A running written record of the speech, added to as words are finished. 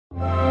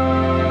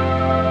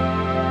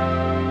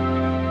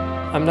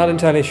I'm not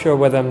entirely sure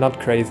whether I'm not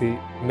crazy.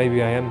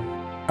 Maybe I am.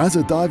 As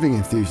a diving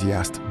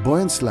enthusiast,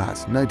 Boyan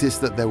Slat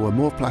noticed that there were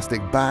more plastic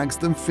bags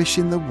than fish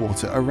in the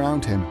water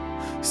around him.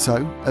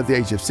 So, at the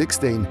age of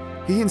 16,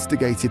 he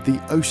instigated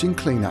the ocean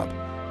cleanup,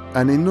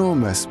 an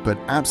enormous but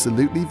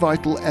absolutely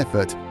vital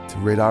effort to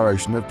rid our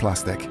ocean of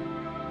plastic.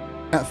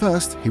 At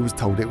first, he was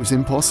told it was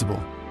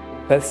impossible.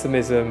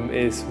 Pessimism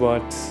is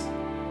what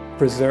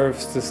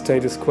preserves the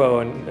status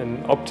quo,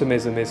 and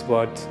optimism is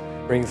what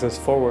brings us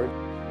forward.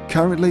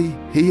 Currently,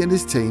 he and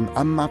his team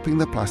are mapping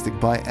the plastic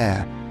by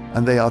air,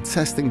 and they are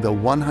testing the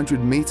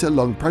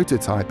 100-meter-long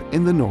prototype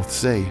in the North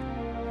Sea.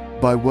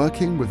 By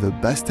working with the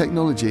best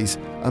technologies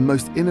and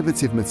most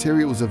innovative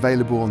materials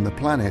available on the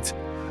planet,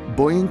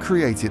 Boyan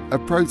created a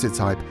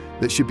prototype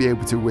that should be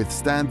able to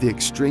withstand the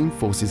extreme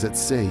forces at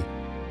sea.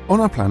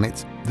 On our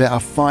planet, there are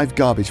 5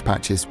 garbage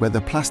patches where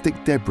the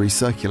plastic debris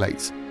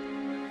circulates.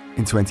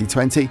 In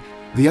 2020,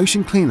 the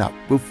ocean cleanup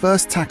will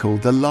first tackle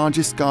the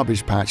largest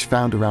garbage patch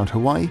found around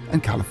Hawaii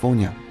and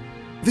California.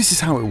 This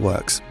is how it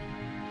works.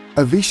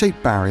 A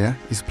V-shaped barrier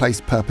is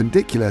placed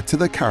perpendicular to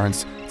the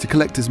currents to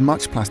collect as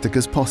much plastic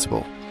as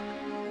possible.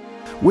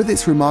 With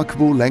its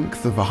remarkable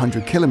length of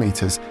 100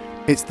 kilometers,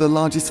 it's the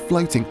largest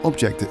floating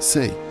object at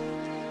sea.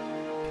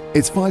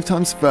 It's 5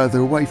 times further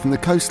away from the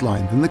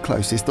coastline than the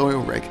closest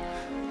oil rig,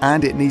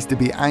 and it needs to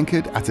be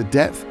anchored at a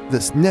depth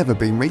that's never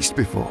been reached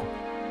before.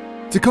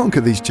 To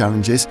conquer these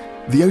challenges,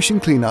 the ocean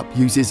cleanup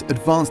uses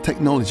advanced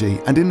technology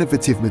and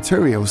innovative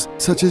materials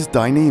such as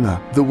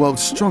Dyneema, the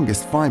world's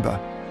strongest fiber.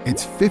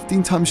 It's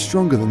 15 times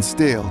stronger than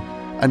steel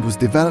and was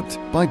developed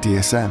by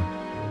DSM.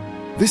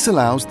 This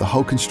allows the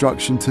whole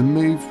construction to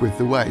move with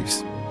the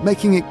waves,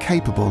 making it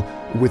capable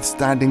of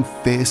withstanding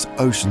fierce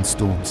ocean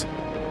storms.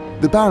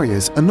 The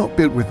barriers are not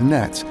built with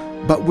nets,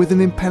 but with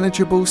an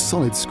impenetrable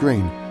solid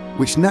screen,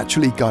 which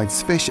naturally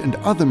guides fish and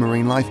other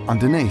marine life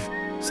underneath,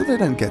 so they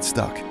don't get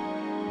stuck.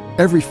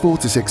 Every 4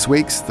 to 6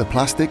 weeks, the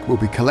plastic will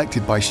be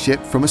collected by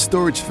ship from a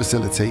storage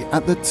facility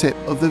at the tip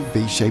of the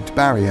V-shaped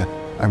barrier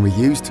and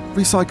reused,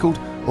 recycled,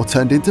 or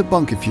turned into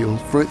bunker fuel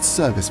for its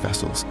service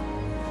vessels.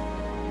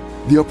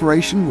 The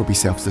operation will be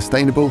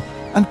self-sustainable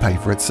and pay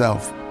for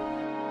itself.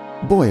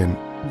 Boyan,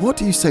 what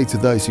do you say to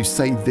those who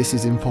say this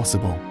is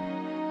impossible?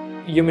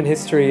 Human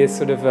history is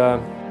sort of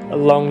a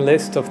long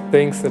list of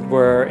things that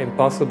were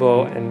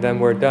impossible and then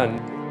were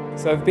done.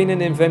 So I've been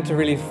an inventor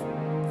really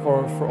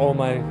for all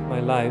my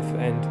life,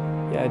 and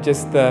yeah,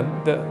 just the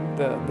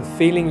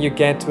feeling you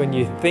get when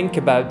you think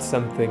about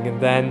something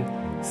and then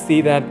see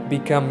that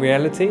become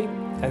reality.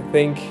 I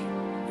think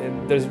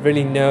there's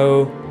really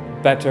no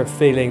better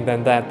feeling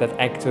than that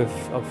act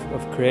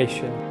of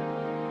creation.